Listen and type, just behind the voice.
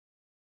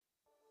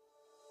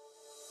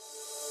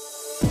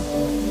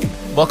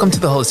Welcome to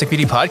the Holistic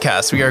Beauty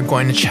Podcast. We are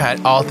going to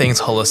chat all things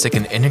holistic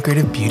and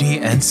integrative beauty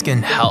and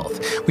skin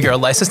health. We are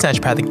licensed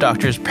naturopathic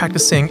doctors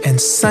practicing in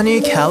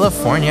sunny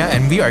California,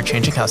 and we are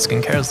changing how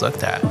skincare is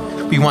looked at.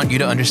 We want you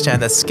to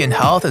understand that skin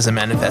health is a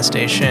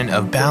manifestation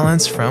of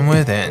balance from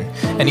within.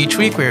 And each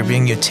week we are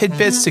bringing you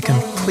tidbits to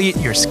complete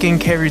your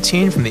skincare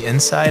routine from the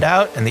inside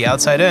out and the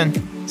outside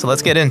in. So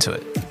let's get into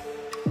it.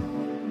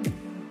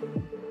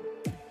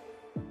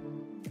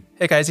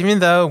 Hey guys, even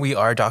though we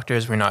are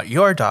doctors, we're not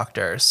your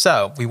doctor.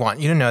 So we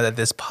want you to know that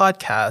this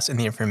podcast and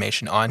the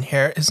information on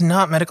here is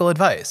not medical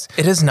advice.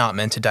 It is not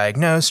meant to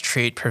diagnose,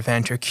 treat,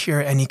 prevent, or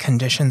cure any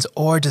conditions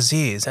or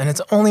disease, and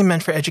it's only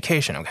meant for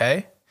education,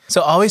 okay?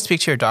 So always speak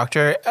to your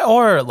doctor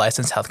or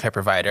licensed healthcare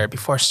provider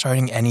before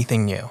starting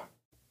anything new.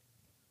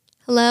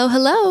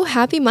 Hello.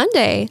 Happy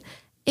Monday.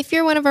 If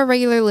you're one of our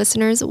regular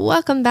listeners,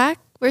 welcome back.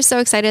 We're so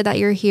excited that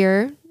you're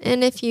here.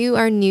 And if you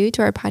are new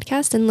to our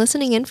podcast and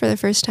listening in for the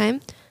first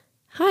time,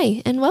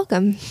 hi, and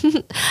welcome.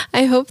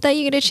 I hope that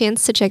you get a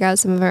chance to check out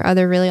some of our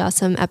other really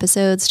awesome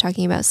episodes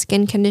talking about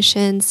skin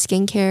conditions,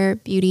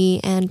 skincare,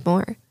 beauty, and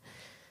more.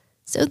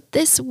 So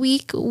this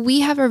week, we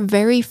have our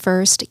very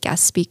first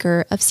guest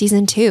speaker of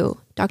season 2,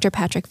 Dr.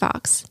 Patrick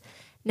Fox.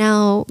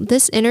 Now,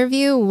 this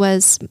interview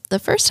was the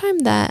first time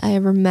that I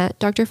ever met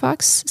Dr.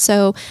 Fox,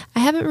 so I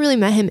haven't really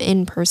met him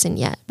in person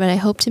yet, but I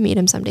hope to meet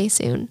him someday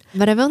soon.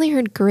 But I've only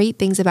heard great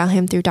things about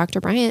him through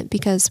Dr. Bryant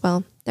because,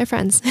 well, they're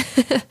friends.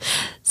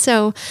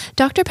 So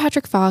Dr.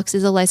 Patrick Fox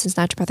is a licensed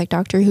naturopathic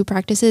doctor who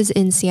practices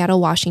in Seattle,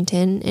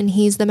 Washington, and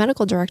he's the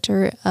medical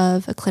director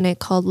of a clinic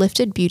called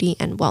Lifted Beauty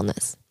and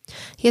Wellness.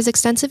 He has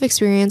extensive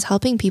experience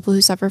helping people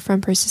who suffer from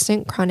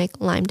persistent chronic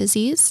Lyme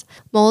disease,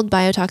 mold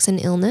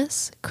biotoxin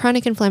illness,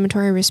 chronic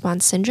inflammatory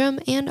response syndrome,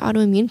 and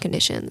autoimmune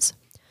conditions.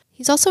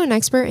 He's also an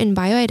expert in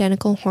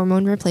bioidentical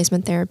hormone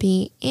replacement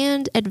therapy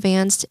and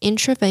advanced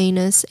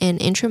intravenous and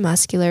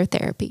intramuscular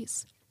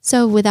therapies.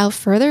 So without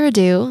further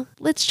ado,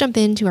 let's jump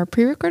into our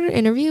pre-recorded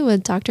interview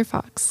with Dr.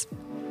 Fox.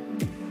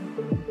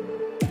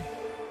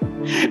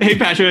 Hey,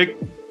 Patrick.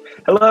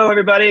 Hello,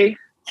 everybody.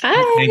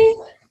 Hi.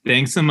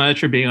 Thanks so much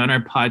for being on our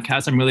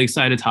podcast. I'm really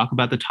excited to talk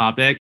about the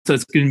topic. So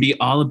it's going to be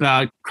all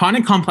about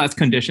chronic complex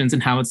conditions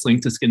and how it's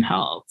linked to skin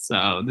health.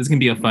 So this is going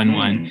to be a fun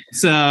one.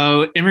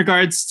 So in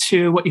regards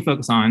to what you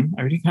focus on,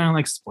 I already kind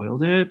of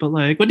spoiled it, but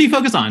what do you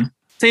focus on?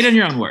 Say it in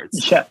your own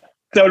words. Yeah.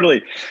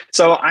 Totally.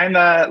 So I'm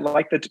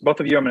both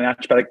of you, I'm a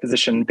naturopathic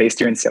physician based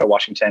here in Seattle,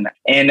 Washington.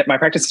 And my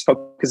practice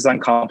focuses on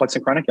complex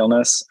and chronic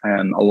illness,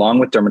 along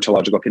with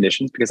dermatological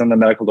conditions, because I'm the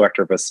medical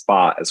director of a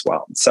spa as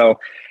well. So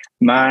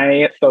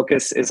my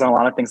focus is on a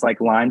lot of things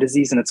like Lyme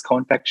disease and its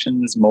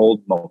co-infections,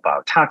 mold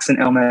biotoxin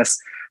illness,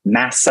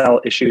 mast cell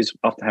issues.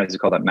 Oftentimes we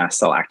call that mast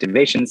cell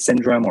activation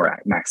syndrome or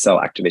mast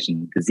cell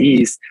activation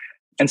disease.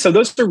 And so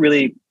those are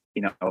really,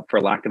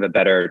 for lack of a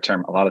better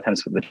term, a lot of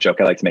times the joke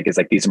I like to make is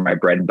these are my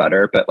bread and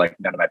butter, but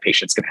none of my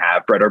patients can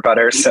have bread or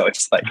butter. So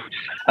it's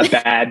a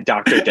bad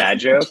doctor dad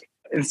joke.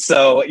 And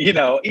so, you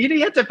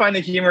have to find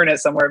the humor in it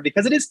somewhere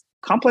because it is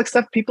complex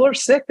stuff. People are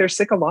sick. They're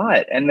sick a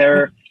lot and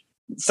they're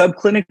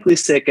subclinically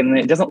sick, and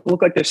it doesn't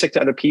look like they're sick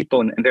to other people.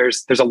 And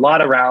there's a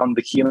lot around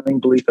the healing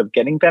belief of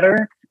getting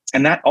better.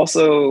 And that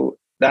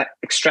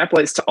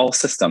extrapolates to all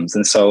systems.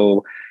 And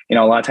so, a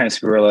lot of times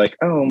people are like,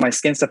 oh, my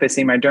skin stuff, I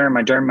see my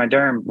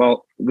derm.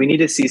 Well, we need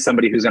to see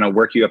somebody who's going to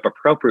work you up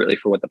appropriately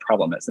for what the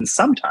problem is. And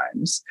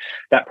sometimes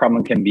that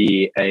problem can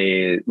be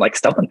a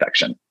stealth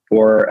infection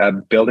or a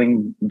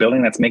building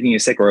that's making you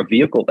sick or a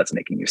vehicle that's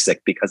making you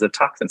sick because of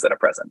toxins that are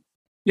present.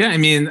 Yeah,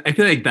 I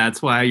feel like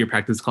that's why your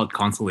practice is called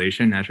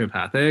constellation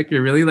naturopathic.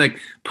 You're really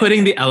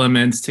putting the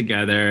elements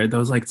together,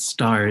 those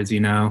stars,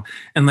 and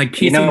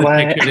piecing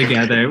the picture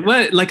together.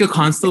 What, like a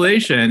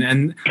constellation?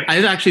 And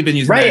I've actually been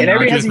using that. Right, and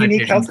everybody has a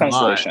unique health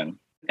constellation.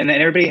 And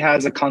then everybody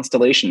has a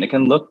constellation. It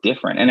can look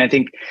different. And I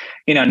think,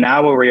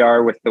 now where we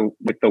are with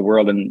the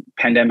world and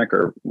pandemic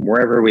or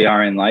wherever we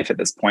are in life at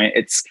this point,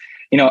 it's,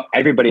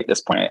 everybody at this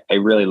point, I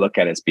really look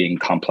at as being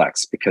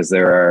complex because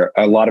there are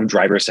a lot of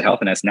drivers to health.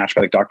 And as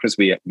naturopathic doctors,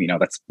 we,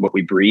 that's what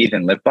we breathe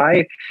and live by.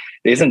 It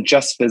isn't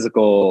just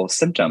physical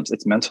symptoms.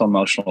 It's mental,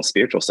 emotional,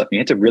 spiritual stuff. You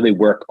have to really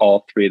work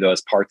all three of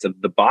those parts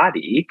of the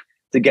body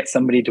to get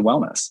somebody to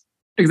wellness.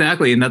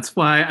 Exactly. And that's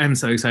why I'm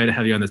so excited to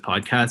have you on this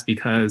podcast,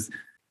 because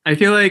I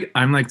feel like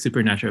I'm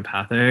super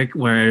naturopathic,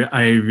 where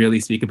I really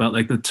speak about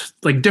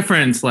the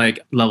different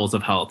levels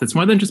of health. It's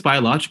more than just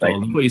biological. Right.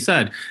 Like what you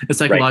said, it's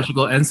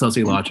psychological and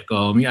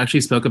sociological. We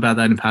actually spoke about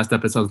that in past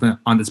episodes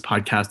on this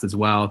podcast as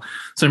well.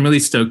 So I'm really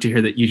stoked to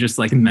hear that you just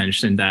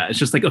mentioned that. It's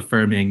just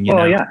affirming, you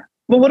know. Yeah.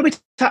 Well, what do we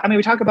talk?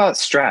 We talk about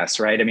stress,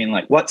 right?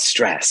 What's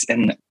stress?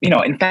 And,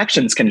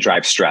 infections can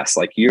drive stress.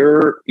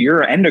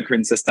 Your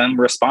endocrine system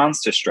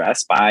responds to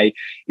stress by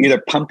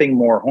either pumping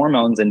more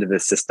hormones into the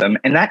system,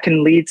 and that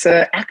can lead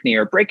to acne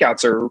or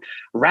breakouts or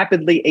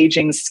rapidly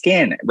aging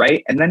skin,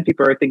 right? And then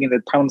people are thinking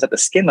that problems at the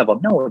skin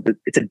level. No,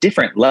 it's a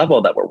different level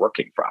that we're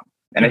working from.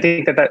 And I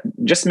think that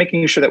just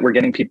making sure that we're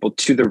getting people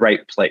to the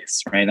right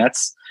place, right?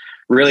 That's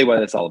really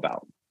what it's all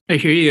about. I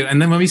hear you.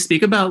 And then when we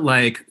speak about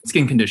like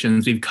skin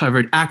conditions, we've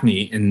covered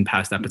acne in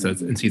past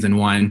episodes in season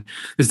 1.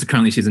 This is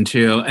currently season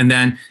 2. And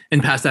then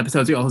in past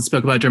episodes, we also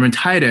spoke about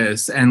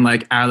dermatitis and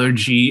like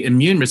allergy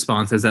immune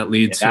responses that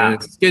lead to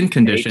skin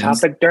conditions.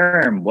 Atopic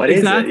derm. What is it?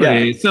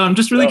 Exactly. So I'm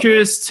just really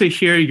curious to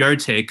hear your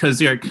take,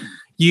 because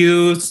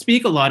you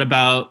speak a lot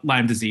about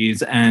Lyme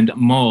disease and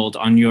mold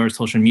on your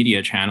social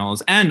media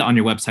channels and on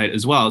your website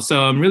as well.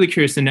 So I'm really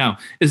curious to know,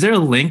 is there a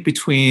link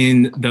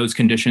between those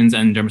conditions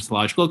and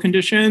dermatological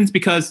conditions?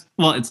 Because,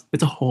 well, it's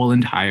a whole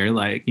entire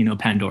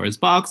Pandora's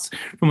box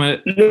from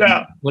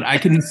what I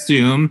can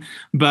assume.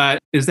 But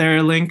is there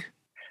a link?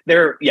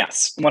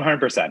 Yes,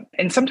 100%.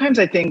 And sometimes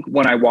I think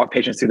when I walk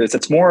patients through this,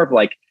 it's more of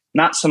like,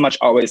 not so much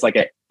always like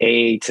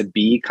A to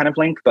B kind of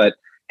link, but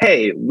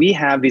hey, we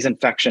have these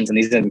infections and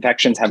these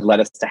infections have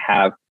led us to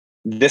have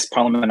this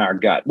problem in our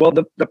gut. Well,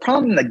 the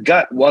problem in the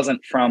gut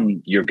wasn't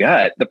from your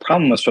gut. The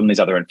problem was from these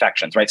other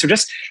infections, right? So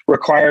just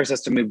requires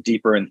us to move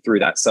deeper and through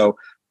that. So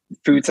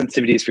food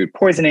sensitivities, food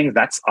poisonings,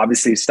 that's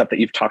obviously stuff that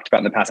you've talked about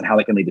in the past and how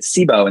they can lead to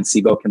SIBO, and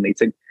SIBO can lead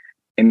to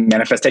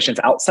manifestations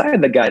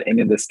outside the gut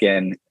into the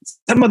skin.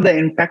 Some of the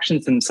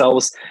infections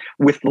themselves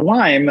with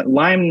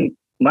Lyme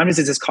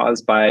disease is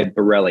caused by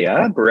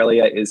Borrelia.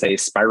 Borrelia is a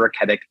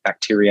spirochetic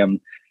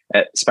bacterium.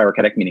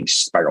 Spirochetic meaning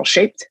spiral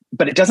shaped,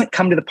 but it doesn't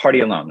come to the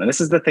party alone. And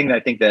this is the thing that I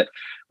think that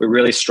we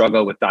really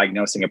struggle with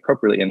diagnosing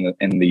appropriately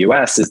in the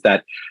US, is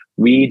that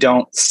we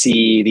don't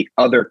see the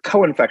other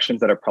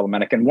co-infections that are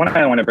problematic. And one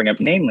I want to bring up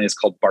namely is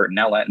called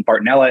Bartonella. And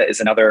Bartonella is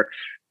another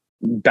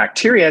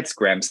bacteria. It's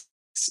gram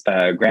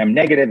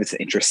negative. It's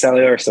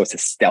intracellular. So it's a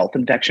stealth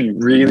infection,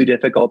 really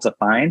difficult to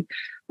find.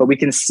 But we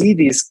can see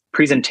these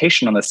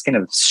presentation on the skin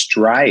of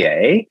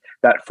striae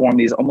that form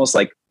these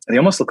they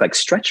almost look like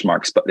stretch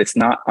marks, but it's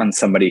not on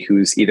somebody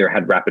who's either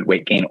had rapid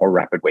weight gain or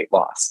rapid weight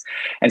loss.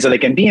 And so they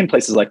can be in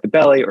places like the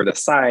belly or the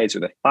sides or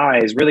the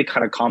thighs, really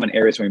kind of common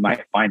areas where we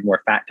might find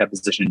more fat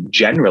deposition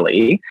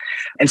generally.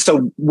 And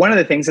so one of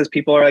the things is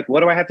people are like,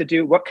 what do I have to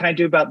do? What can I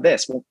do about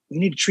this? Well, you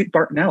need to treat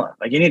Bartonella.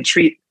 Like, you need to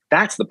treat,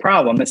 that's the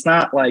problem. It's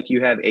not like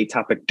you have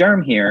atopic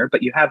derm here,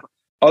 but you have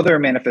other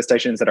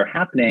manifestations that are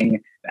happening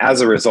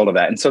as a result of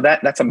that. And so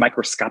that's a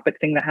microscopic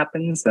thing that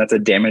happens. That's a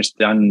damage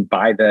done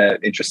by the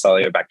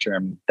intracellular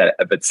bacterium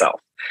of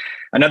itself.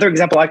 Another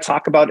example I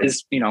talk about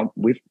is,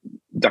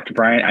 Dr.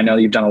 Bryant, I know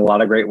you've done a lot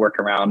of great work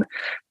around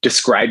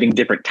describing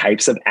different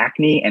types of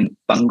acne, and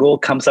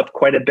fungal comes up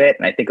quite a bit.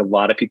 And I think a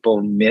lot of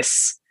people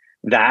miss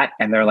that.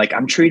 And they're like,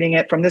 I'm treating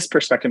it from this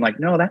perspective. I'm like,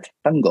 no, that's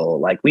fungal.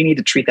 Like, we need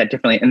to treat that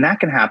differently. And that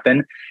can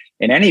happen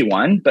in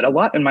anyone, but a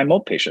lot of my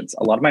mold patients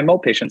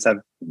have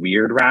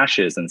weird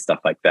rashes and stuff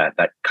like that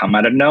come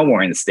out of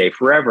nowhere and stay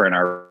forever and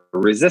are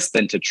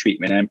resistant to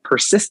treatment and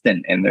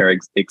persistent in their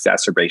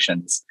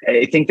exacerbations.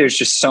 I think there's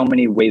just so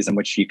many ways in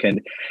which you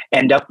can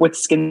end up with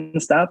skin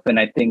stuff. And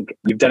I think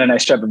you've done a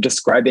nice job of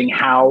describing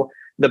how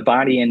the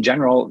body in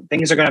general,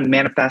 things are going to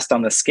manifest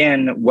on the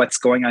skin, what's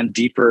going on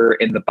deeper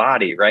in the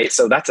body, right?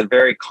 So that's a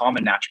very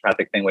common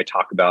naturopathic thing we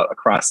talk about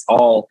across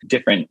all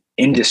different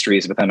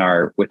industries within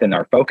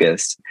our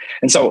focus.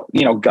 And so,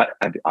 gut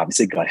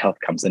health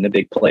comes into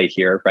big play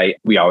here, right?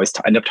 We always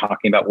end up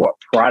talking about what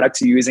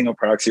products you're using or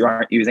products you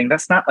aren't using.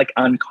 That's not like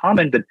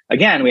uncommon, but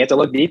again, we have to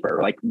look deeper.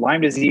 Like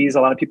Lyme disease,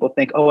 a lot of people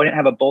think, oh, I didn't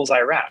have a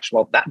bullseye rash.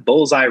 Well, that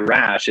bullseye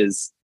rash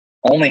is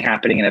only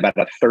happening in about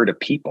a third of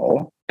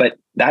people, but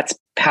that's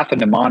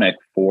pathognomonic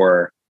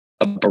for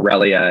a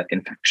Borrelia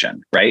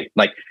infection, right?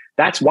 Like,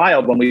 that's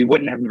wild when we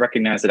wouldn't have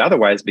recognized it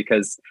otherwise,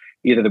 because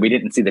either we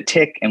didn't see the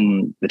tick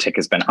and the tick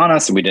has been on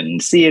us and we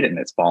didn't see it and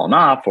it's fallen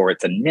off, or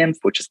it's a nymph,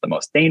 which is the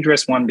most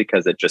dangerous one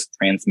because it just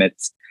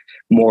transmits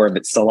more of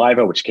its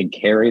saliva, which can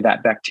carry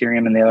that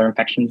bacterium and the other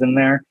infections in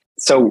there.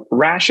 So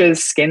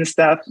rashes, skin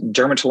stuff,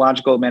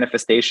 dermatological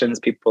manifestations,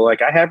 people are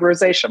like, I have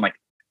rosacea. I'm like,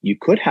 you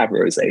could have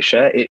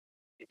rosacea. It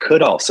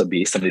could also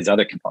be some of these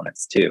other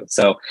components too.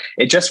 So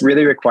it just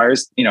really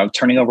requires,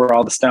 turning over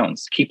all the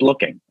stones, keep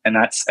looking. And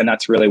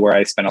that's really where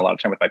I spend a lot of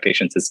time with my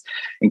patients, is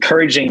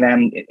encouraging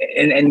them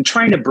and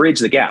trying to bridge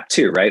the gap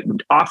too, right?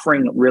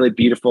 Offering really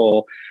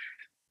beautiful,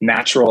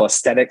 natural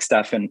aesthetic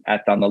stuff and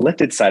on the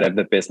lifted side of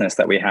the business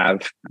that we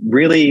have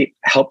really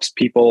helps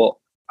people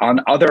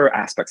on other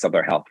aspects of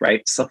their health,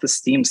 right?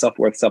 Self-esteem,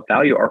 self-worth,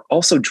 self-value are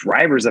also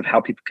drivers of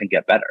how people can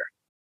get better.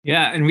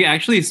 Yeah. And we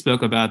actually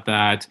spoke about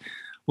that.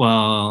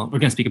 Well, we're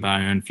going to speak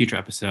about it in a future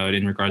episode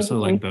in regards to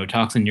like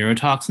Botox and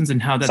neurotoxins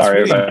and how that's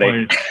really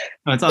important.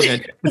 Oh, it's all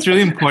good. It's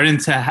really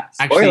important to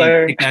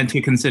actually take that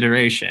into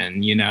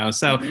consideration,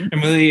 So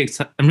I'm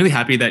really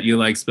happy that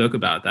you spoke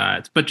about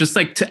that. But just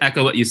to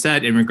echo what you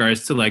said in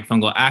regards to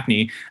fungal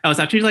acne, I was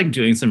actually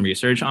doing some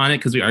research on it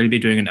because we already be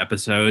doing an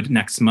episode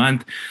next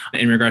month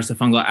in regards to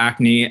fungal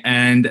acne,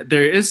 and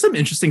there is some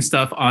interesting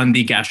stuff on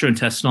the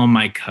gastrointestinal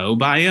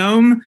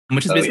microbiome,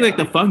 which is basically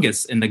the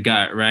fungus in the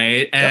gut,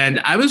 right?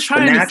 And I was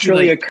trying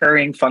naturally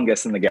occurring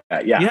fungus in the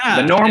gut.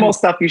 Yeah. The normal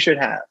stuff you should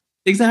have.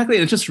 Exactly.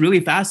 It's just really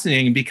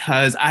fascinating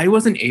because I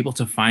wasn't able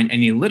to find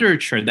any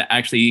literature that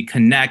actually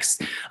connects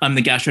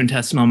the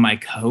gastrointestinal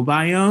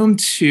microbiome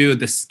to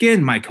the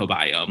skin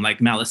microbiome, like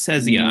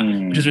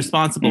Malassezia, which is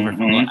responsible for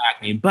fungal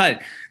acne.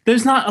 But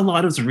there's not a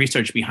lot of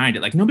research behind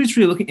it. Like nobody's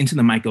really looking into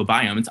the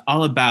microbiome. It's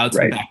all about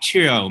the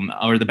bacterium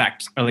or the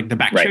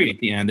bacteria at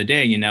the end of the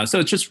day, you know? So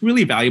it's just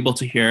really valuable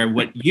to hear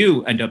what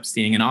you end up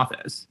seeing in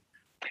office.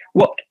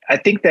 Well, I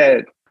think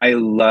that I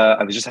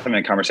was just having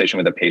a conversation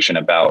with a patient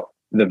about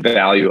the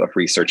value of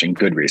research and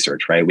good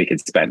research, right? We could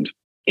spend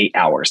 8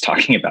 hours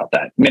talking about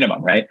that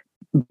minimum, right?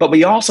 But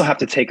we also have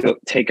to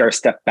take our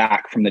step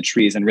back from the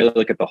trees and really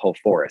look at the whole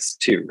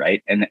forest too,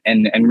 right? And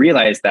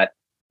realize that,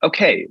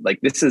 okay, like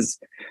this is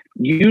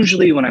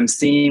usually when I'm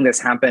seeing this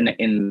happen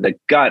in the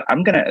gut,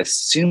 I'm going to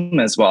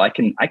assume as well, I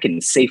can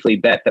safely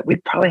bet that we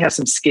probably have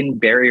some skin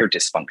barrier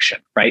dysfunction,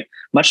 right?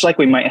 Much like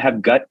we might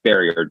have gut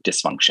barrier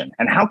dysfunction.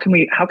 And how can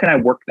I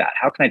work that?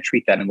 How can I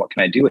treat that? And what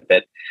can I do with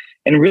it?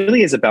 And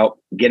really is about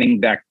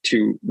getting back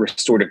to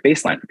restorative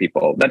baseline for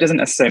people. That doesn't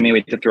necessarily mean we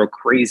have to throw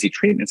crazy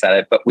treatments at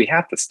it, but we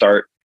have to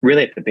start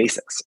really at the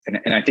basics.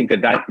 And I think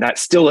that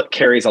still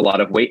carries a lot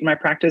of weight in my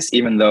practice,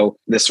 even though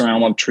this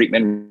realm of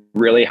treatment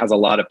really has a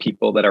lot of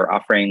people that are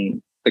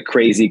offering the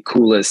crazy,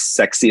 coolest,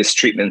 sexiest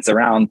treatments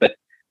around. But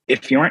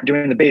if you aren't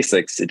doing the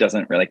basics, it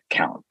doesn't really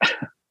count.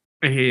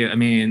 I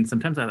mean,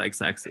 sometimes I like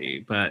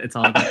sexy, but it's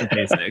all about the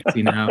basics,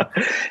 you know?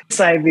 It's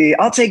IV.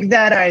 I'll take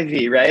that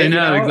IV, right? I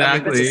know,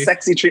 exactly. I mean, it's a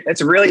sexy treatment.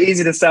 It's really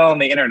easy to sell on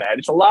the internet.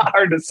 It's a lot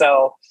harder to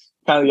sell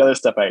kind of the other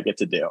stuff I get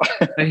to do.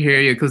 I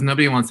hear you, because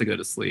nobody wants to go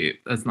to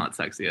sleep. That's not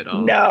sexy at all.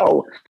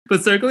 No.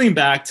 But circling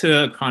back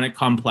to chronic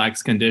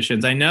complex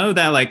conditions, I know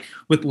that like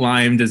with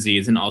Lyme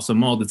disease and also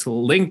mold, it's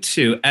linked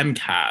to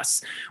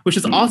MCAS, which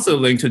is also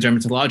linked to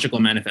dermatological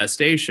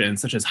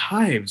manifestations such as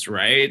hives,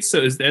 right? So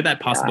is there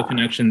that possible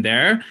connection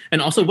there?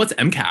 And also, what's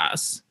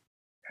MCAS?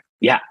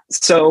 Yeah.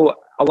 So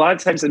a lot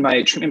of times in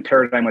my treatment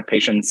paradigm with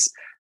patients,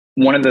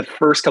 one of the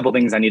first couple of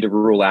things I need to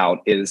rule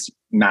out is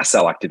mast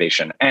cell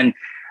activation. And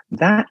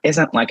that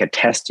isn't like a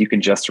test you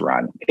can just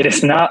run. It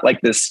is not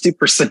like this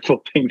super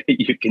simple thing that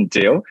you can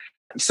do.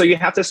 So you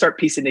have to start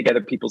piecing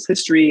together people's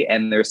history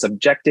and their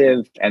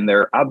subjective and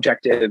their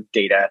objective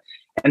data,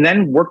 and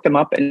then work them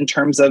up in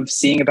terms of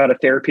seeing about a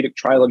therapeutic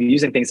trial of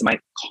using things that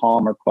might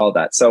calm or quell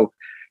that. So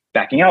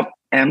backing up,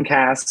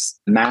 MCAS,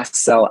 mast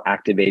cell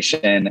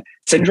activation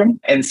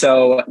syndrome. And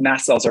so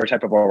mast cells are a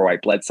type of oral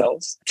white blood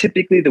cells.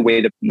 Typically, the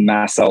way that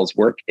mast cells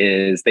work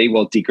is they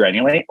will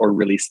degranulate or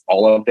release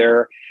all of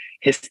their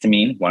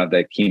histamine, one of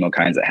the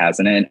chemokines it has,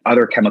 and then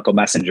other chemical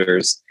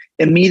messengers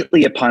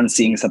immediately upon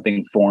seeing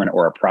something foreign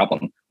or a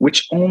problem,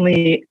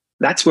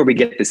 that's where we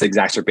get this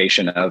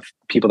exacerbation of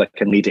people that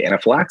can lead to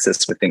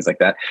anaphylaxis with things like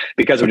that,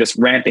 because we're just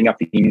ramping up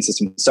the immune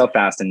system so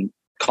fast and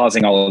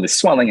causing all of this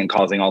swelling and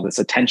causing all this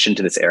attention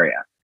to this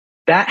area.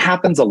 That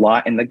happens a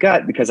lot in the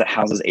gut because it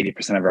houses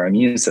 80% of our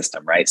immune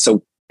system, right?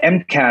 So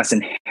MCAS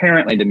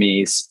inherently to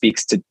me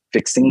speaks to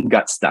fixing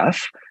gut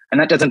stuff. And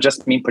that doesn't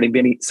just mean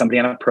putting somebody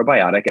on a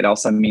probiotic. It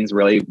also means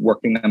really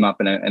working them up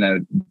in a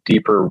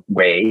deeper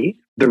way.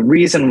 The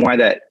reason why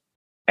that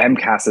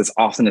MCAS is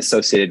often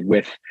associated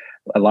with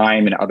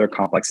Lyme and other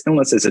complex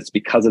illnesses, it's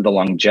because of the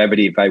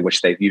longevity by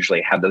which they've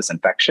usually had those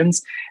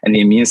infections. And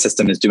the immune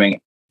system is doing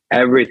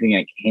everything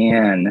it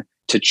can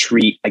to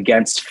treat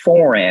against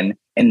foreign.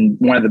 And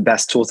one of the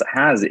best tools it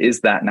has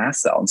is that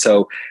mast cell. And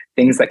so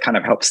things that kind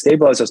of help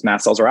stabilize those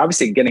mast cells are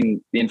obviously getting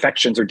the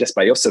infections or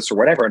dysbiosis or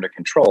whatever under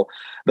control,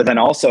 but then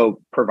also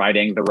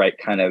providing the right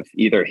kind of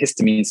either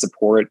histamine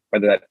support,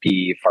 whether that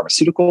be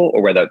pharmaceutical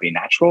or whether that be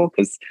natural,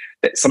 because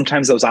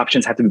sometimes those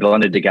options have to be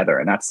blended together.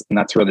 And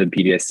that's really the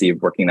PDSC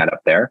of working that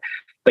up there.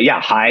 But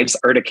yeah, hives,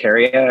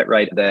 urticaria,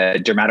 right?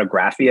 The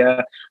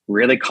dermatographia,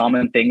 really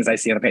common things I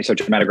see on the patient.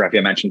 So dermatographia,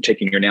 I mentioned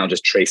taking your nail,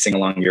 just tracing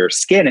along your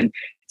skin and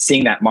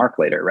seeing that mark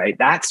later, right?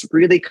 That's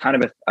really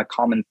kind of a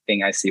common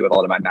thing I see with a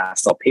lot of my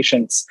mast cell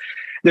patients.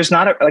 There's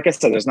not, like I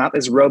said, there's not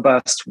this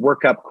robust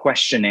workup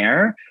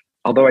questionnaire,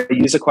 although I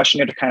use a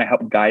questionnaire to kind of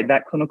help guide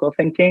that clinical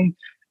thinking.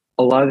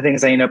 A lot of the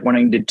things I end up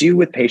wanting to do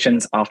with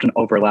patients often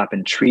overlap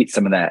and treat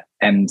some of that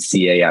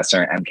MCAS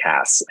or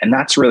MCAS. And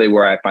that's really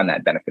where I find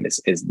that benefit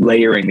is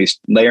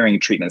layering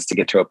treatments to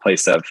get to a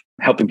place of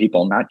helping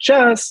people, not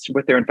just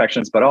with their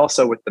infections, but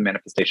also with the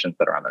manifestations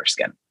that are on their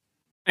skin.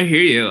 I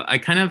hear you. I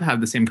kind of have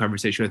the same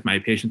conversation with my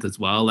patients as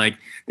well. Like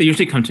they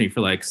usually come to me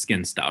for like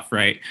skin stuff,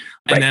 right?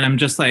 And then I'm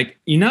just like,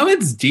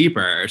 it's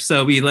deeper.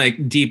 So we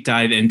like deep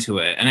dive into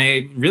it. And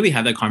I really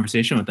have that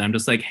conversation with them.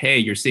 Just like, hey,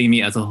 you're seeing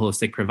me as a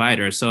holistic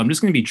provider. So I'm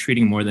just going to be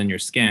treating more than your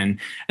skin.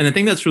 And the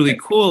thing that's really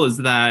cool is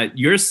that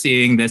you're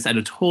seeing this at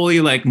a totally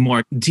like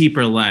more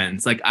deeper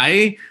lens. Like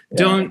I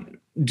don't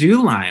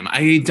do Lyme.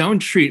 I don't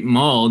treat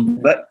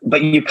mold.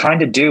 But you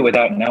kind of do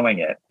without knowing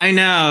it. I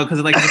know,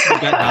 because like it's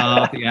gut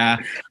health, yeah.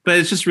 But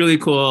it's just really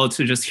cool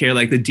to just hear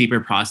like the deeper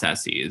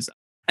processes.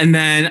 And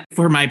then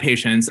for my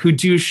patients who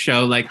do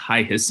show like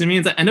high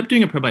histamines, I end up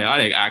doing a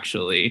probiotic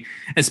actually,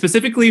 and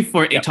specifically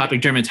for atopic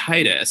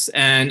dermatitis.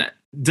 And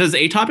does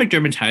atopic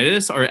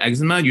dermatitis or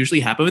eczema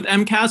usually happen with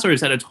MCAS, or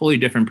is that a totally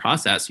different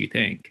process, you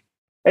think?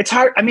 It's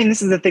hard. I mean,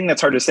 this is the thing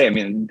that's hard to say. I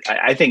mean,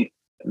 I think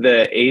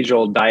the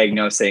age-old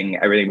diagnosing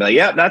everything, like,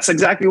 yeah, that's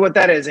exactly what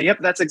that is. And yep,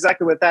 that's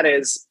exactly what that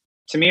is.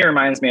 To me, it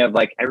reminds me of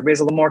like everybody's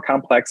a little more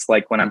complex.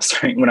 Like when I'm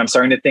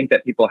starting to think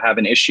that people have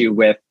an issue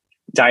with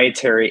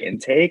dietary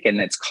intake and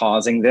it's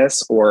causing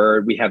this,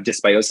 or we have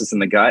dysbiosis in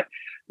the gut.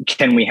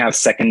 Can we have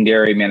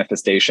secondary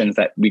manifestations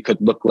that we could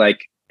look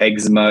like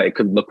eczema? It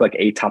could look like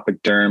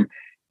atopic derm.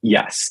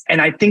 Yes.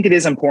 And I think it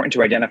is important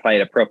to identify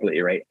it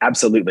appropriately, right?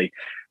 Absolutely.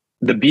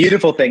 The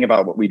beautiful thing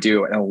about what we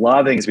do, and a lot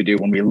of things we do,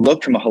 when we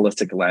look from a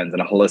holistic lens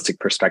and a holistic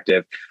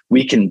perspective,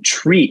 we can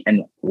treat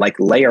and like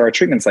layer our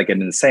treatments, like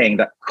it is saying,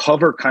 that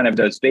cover kind of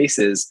those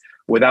bases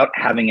without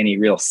having any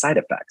real side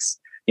effects.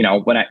 You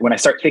know, when I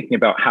start thinking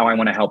about how I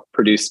want to help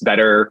produce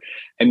better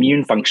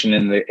immune function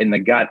in the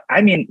gut,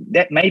 I mean,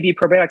 that may be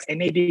probiotics. It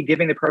may be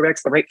giving the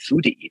probiotics the right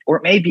food to eat, or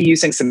it may be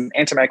using some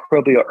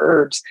antimicrobial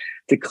herbs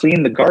to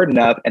clean the garden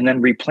up and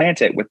then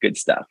replant it with good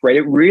stuff, right?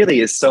 It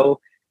really is so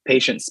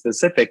patient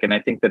specific. And I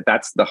think that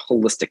that's the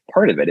holistic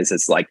part of it, is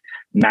it's like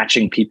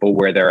matching people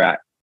where they're at,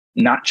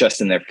 not just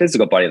in their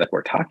physical body like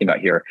we're talking about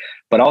here,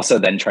 but also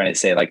then trying to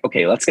say like,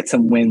 okay, let's get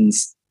some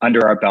wins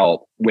under our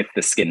belt with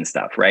the skin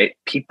stuff, right?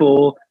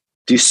 People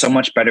do so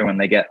much better when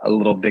they get a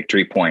little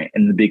victory point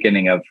in the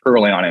beginning of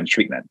early on in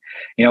treatment.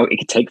 You know, it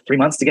could take 3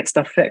 months to get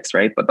stuff fixed,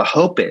 right? But the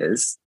hope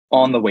is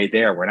on the way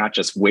there, we're not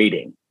just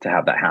waiting to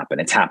have that happen.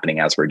 It's happening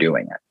as we're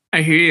doing it.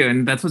 I hear you.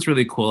 And that's what's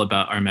really cool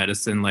about our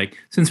medicine. Like,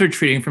 since we're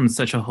treating from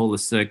such a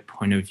holistic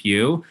point of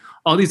view,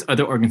 all these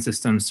other organ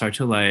systems start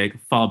to like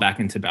fall back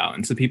into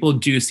balance. So people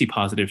do see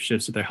positive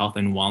shifts with their health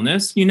and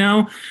wellness, you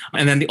know?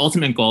 And then the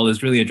ultimate goal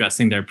is really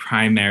addressing their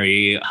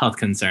primary health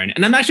concern.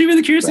 And I'm actually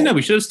really curious to know,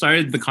 we should have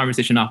started the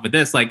conversation off with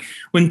this. Like,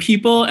 when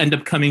people end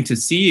up coming to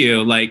see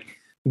you, like,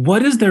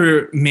 what is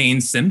their main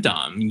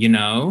symptom, you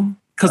know?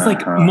 Because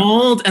like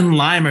mold and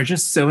Lyme are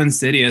just so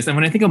insidious. And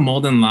when I think of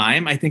mold and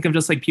Lyme, I think of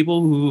just like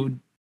people who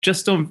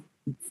just don't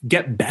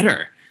get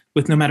better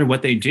with no matter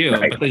what they do,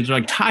 but they're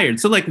like tired.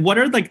 So like, what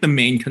are like the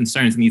main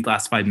concerns in these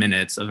last 5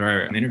 minutes of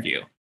our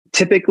interview?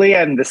 Typically,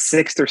 I'm the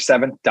 6th or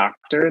 7th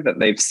doctor that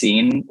they've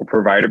seen or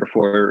provider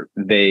before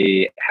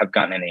they have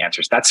gotten any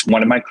answers. That's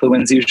one of my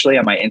clue-ins usually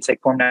on my intake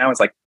form now is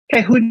like,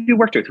 okay, who have you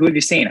worked with? Who have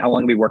you seen? How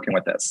long have you been working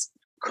with this?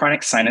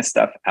 Chronic sinus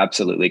stuff,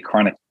 absolutely.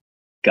 Chronic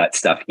gut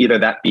stuff, either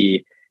that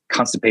be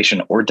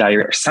constipation or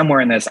diarrhea, or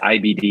somewhere in this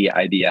IBD,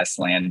 IBS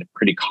land,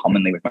 pretty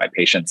commonly with my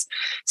patients.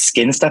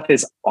 Skin stuff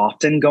is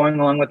often going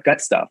along with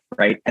gut stuff,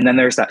 right? And then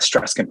there's that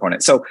stress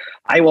component. So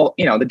I will,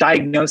 you know, the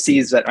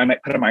diagnoses that I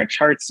might put on my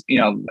charts, you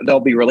know, they'll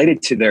be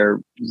related to their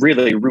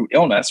really root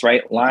illness,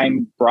 right?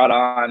 Lyme brought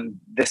on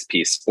this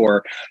piece,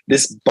 or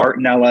this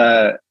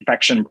Bartonella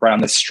infection brought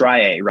on the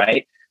striae,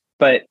 right?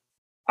 But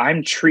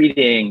I'm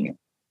treating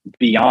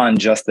beyond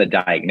just the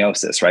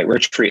diagnosis, right? We're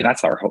treating,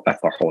 that's our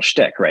whole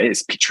shtick, right?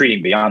 It's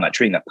treating beyond that,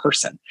 treating that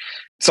person.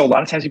 So a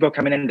lot of times people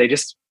come in and they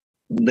just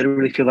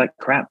literally feel like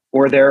crap,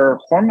 or their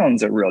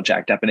hormones are real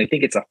jacked up and they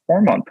think it's a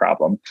hormone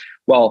problem.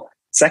 Well,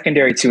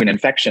 secondary to an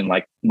infection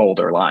like mold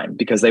or Lyme,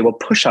 because they will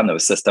push on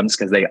those systems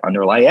because they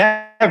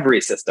underlie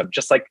every system,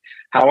 just like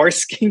how our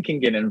skin can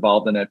get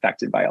involved and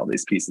affected by all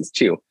these pieces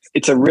too.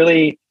 It's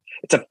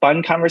a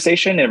fun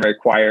conversation, and it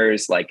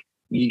requires like,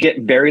 you get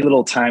very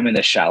little time in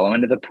the shallow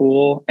end of the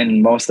pool,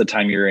 and most of the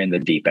time you're in the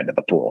deep end of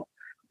the pool.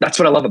 That's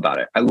what I love about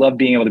it. I love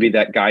being able to be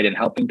that guide and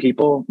helping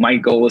people. My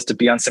goal is to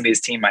be on somebody's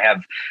team. I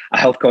have a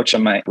health coach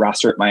on my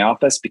roster at my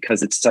office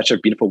because it's such a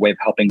beautiful way of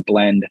helping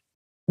blend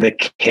the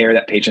care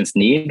that patients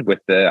need with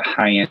the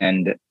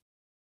high-end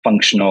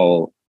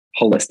functional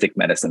holistic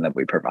medicine that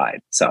we provide.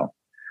 So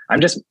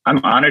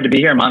I'm honored to be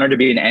here. I'm honored to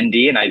be an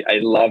ND, and I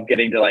love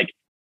getting to like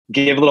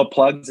give little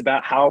plugs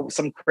about how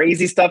some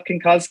crazy stuff can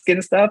cause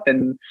skin stuff,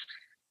 and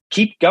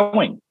keep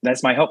going.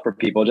 That's my hope for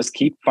people. Just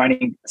keep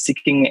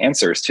seeking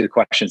answers to the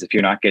questions if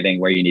you're not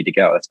getting where you need to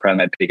go. That's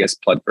probably my biggest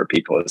plug for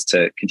people, is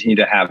to continue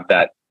to have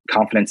that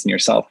confidence in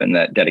yourself and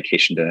that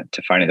dedication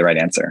to finding the right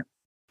answer.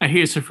 I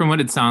hear. So from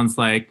what it sounds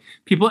like,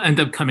 people end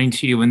up coming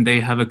to you when they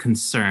have a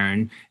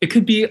concern. It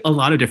could be a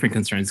lot of different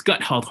concerns,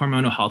 gut health,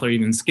 hormonal health, or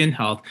even skin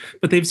health,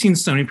 but they've seen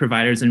so many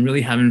providers and really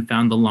haven't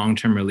found the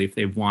long-term relief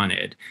they've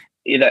wanted.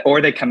 Or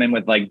they come in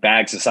with like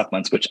bags of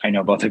supplements, which I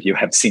know both of you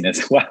have seen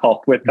as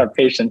well with our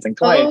patients and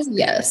clients. Oh,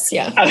 yes.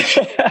 Yeah.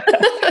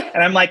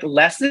 And I'm like,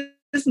 less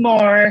is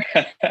more.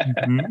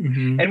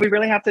 And we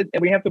really have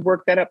to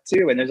work that up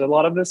too. And there's a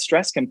lot of the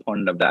stress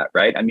component of that,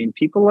 right? I mean,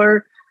 people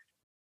are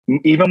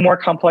even more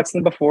complex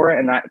than before,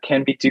 and that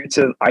can be due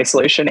to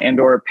isolation and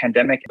or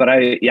pandemic. But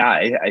I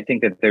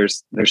think that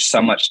there's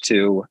so much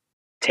to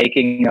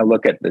taking a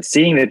look at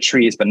seeing the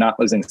trees, but not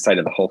losing sight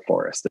of the whole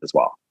forest as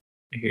well.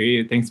 I hear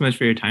you. Thanks so much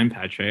for your time,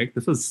 Patrick.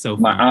 This was so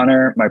fun. My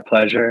honor, my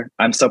pleasure.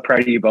 I'm so proud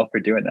of you both for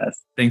doing this.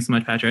 Thanks so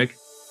much, Patrick.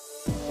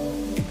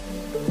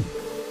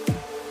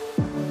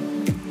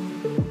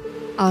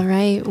 All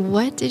right.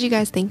 What did you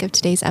guys think of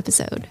today's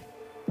episode?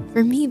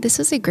 For me, this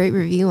was a great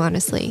review,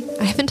 honestly.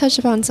 I haven't touched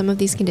upon some of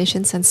these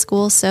conditions since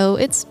school, so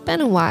it's been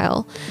a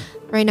while.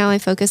 Right now I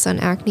focus on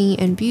acne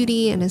and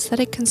beauty and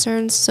aesthetic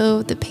concerns,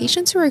 so the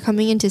patients who are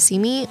coming in to see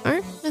me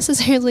aren't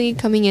necessarily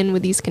coming in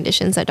with these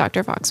conditions that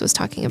Dr. Fox was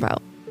talking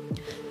about.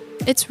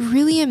 It's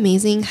really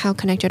amazing how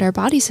connected our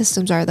body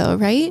systems are though,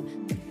 right?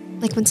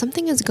 Like when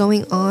something is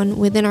going on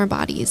within our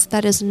bodies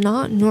that is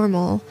not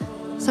normal,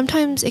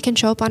 sometimes it can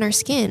show up on our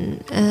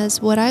skin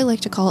as what I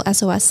like to call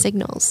SOS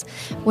signals,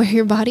 where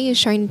your body is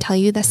trying to tell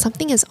you that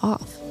something is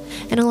off.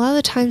 And a lot of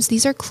the times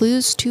these are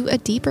clues to a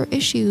deeper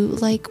issue,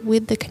 like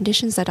with the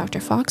conditions that Dr.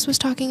 Fox was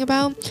talking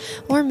about,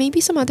 or maybe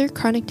some other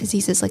chronic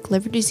diseases like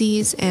liver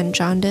disease and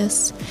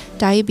jaundice,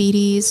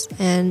 diabetes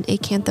and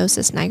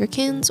acanthosis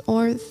nigricans,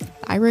 or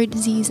thyroid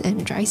disease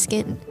and dry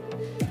skin.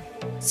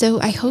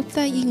 So I hope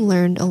that you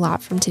learned a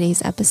lot from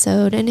today's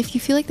episode, and if you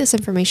feel like this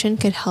information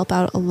could help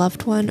out a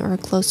loved one or a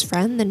close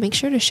friend, then make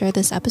sure to share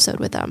this episode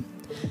with them.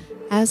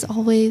 As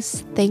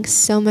always, thanks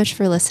so much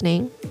for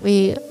listening.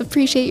 We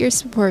appreciate your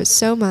support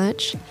so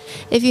much.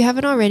 If you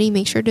haven't already,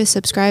 make sure to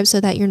subscribe so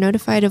that you're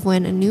notified of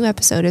when a new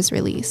episode is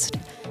released.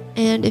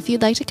 And if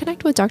you'd like to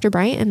connect with Dr.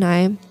 Bryant and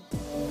I,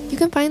 you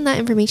can find that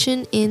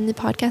information in the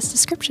podcast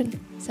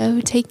description.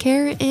 So take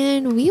care,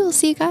 and we will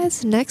see you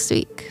guys next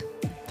week.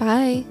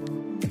 Bye.